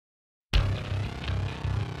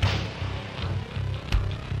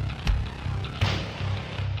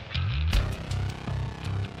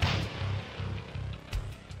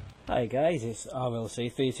Hi guys, it's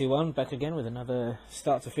RLC321 back again with another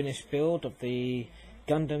start to finish build of the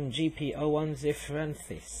Gundam GP01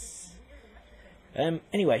 Zephyranthes.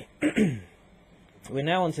 Anyway, we're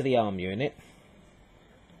now onto the arm unit.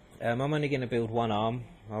 I'm only going to build one arm.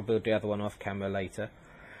 I'll build the other one off camera later.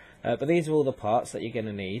 But these are all the parts that you're going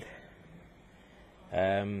to need.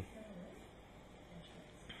 And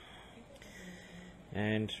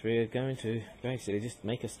we're going to basically just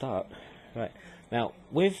make a start. Right, now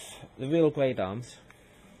with the real grade arms,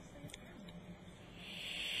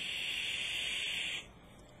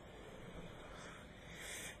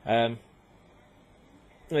 they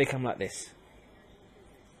come like this,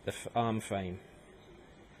 the arm frame.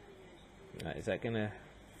 Right, is that going to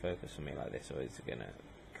focus on me like this, or is it going to,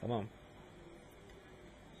 come on?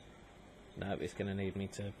 No, it's going to need me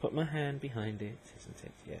to put my hand behind it, isn't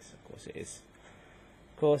it? Yes, of course it is.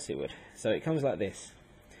 Of course it would. So it comes like this.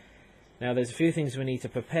 Now there's a few things we need to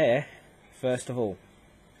prepare first of all.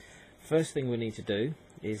 First thing we need to do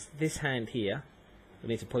is this hand here, we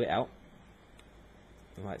need to pull it out,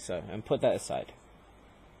 like so, and put that aside.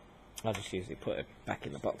 I'll just usually put it back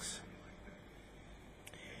in the box.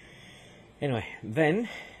 Anyway, then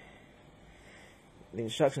the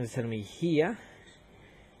instructions are telling me here,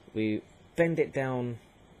 we bend it down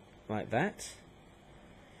like that,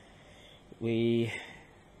 we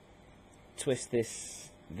twist this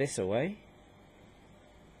away,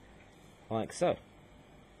 like so.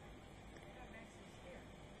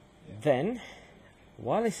 Then,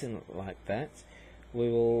 while it's in like that, we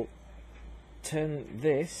will turn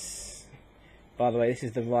this. By the way, this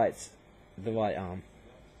is the right arm.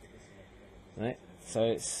 Right, so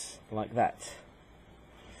it's like that.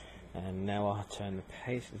 And now I'll turn the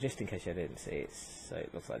page, just in case you didn't see it, so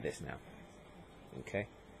it looks like this now. Okay.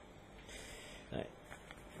 Right.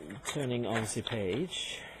 Turning on the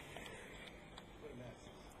page,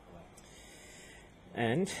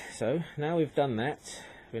 and so now we've done that,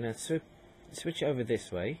 we're going to switch over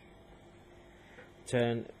this way,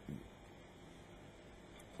 turn,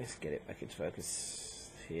 let's get it back into focus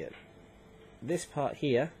here, this part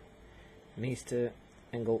here needs to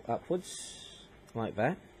angle upwards like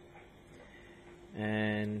that,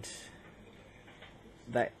 and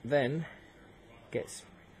that then gets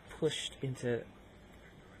pushed into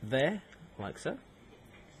there, like so,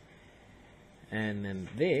 and then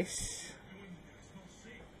this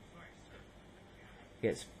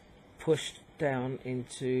gets pushed down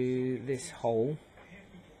into this hole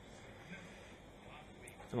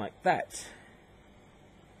like that.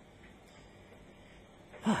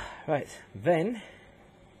 Right, then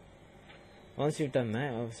once you've done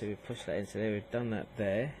that, obviously we push that into there, we've done that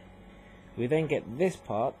there, we then get this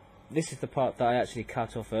part. This is the part that I actually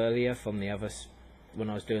cut off earlier from the other when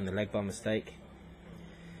I was doing the leg bar mistake,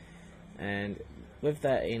 and with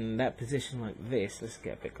that in that position like this, let's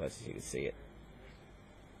get a bit closer so you can see it.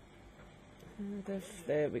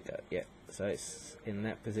 There we go. Yeah, so it's in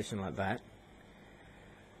that position like that.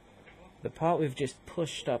 The part we've just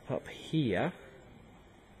pushed up here,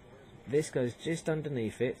 this goes just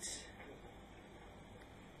underneath it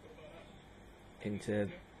into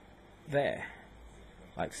there,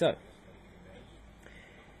 like so.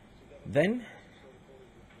 Then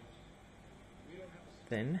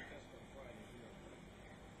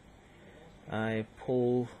I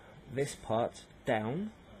pull this part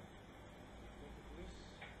down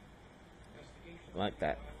like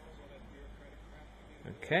that.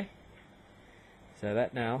 Okay, so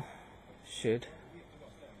that now should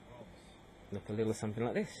look a little something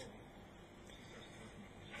like this.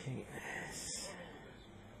 Okay.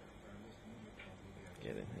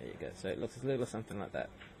 There you go. So it looks a little something like that.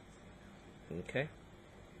 Okay,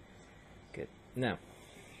 good. Now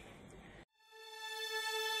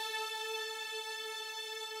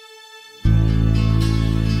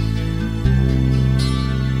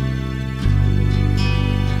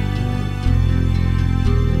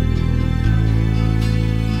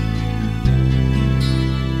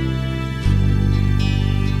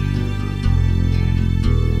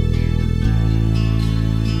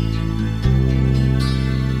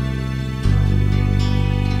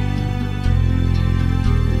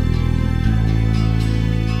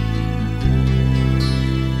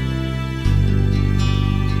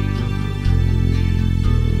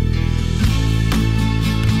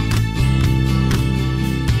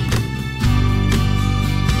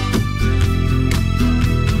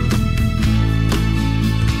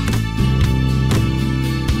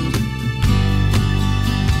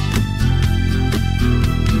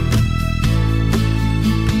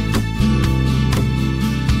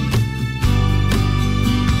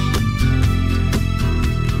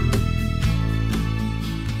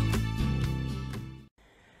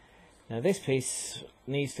this piece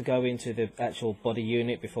needs to go into the actual body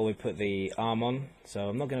unit before we put the arm on, so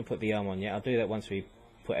I'm not going to put the arm on yet. I'll do that once we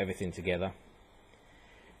put everything together.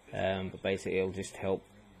 But basically it'll just help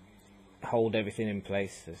hold everything in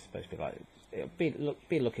place. It's supposed to be like, it'll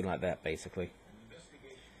be looking like that basically,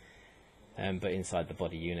 but inside the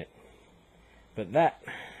body unit. But that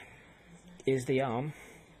is the arm,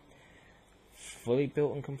 fully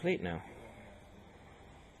built and complete now.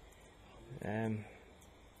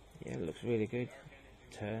 Yeah, it looks really good.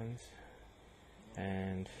 Turns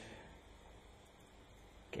and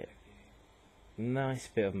get nice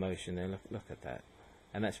bit of motion there. Look at that,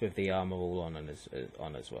 and that's with the armor all on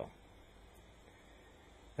as well.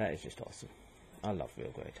 That is just awesome. I love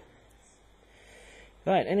Real Grade.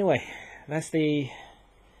 Right, anyway, that's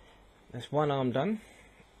one arm done.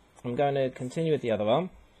 I'm going to continue with the other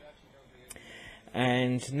arm,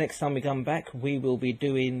 and next time we come back we will be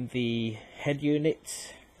doing the head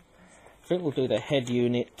unit. I think we'll do the head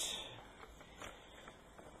unit,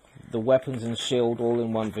 the weapons and shield all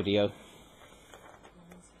in one video,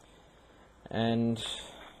 and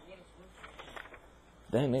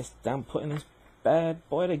then it's done putting this bad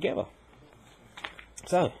boy together.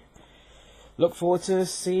 So look forward to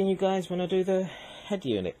seeing you guys when I do the head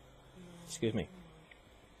unit. Excuse me.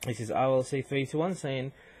 This is RLC321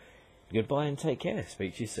 saying goodbye and take care.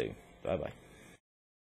 Speak to you soon. Bye bye.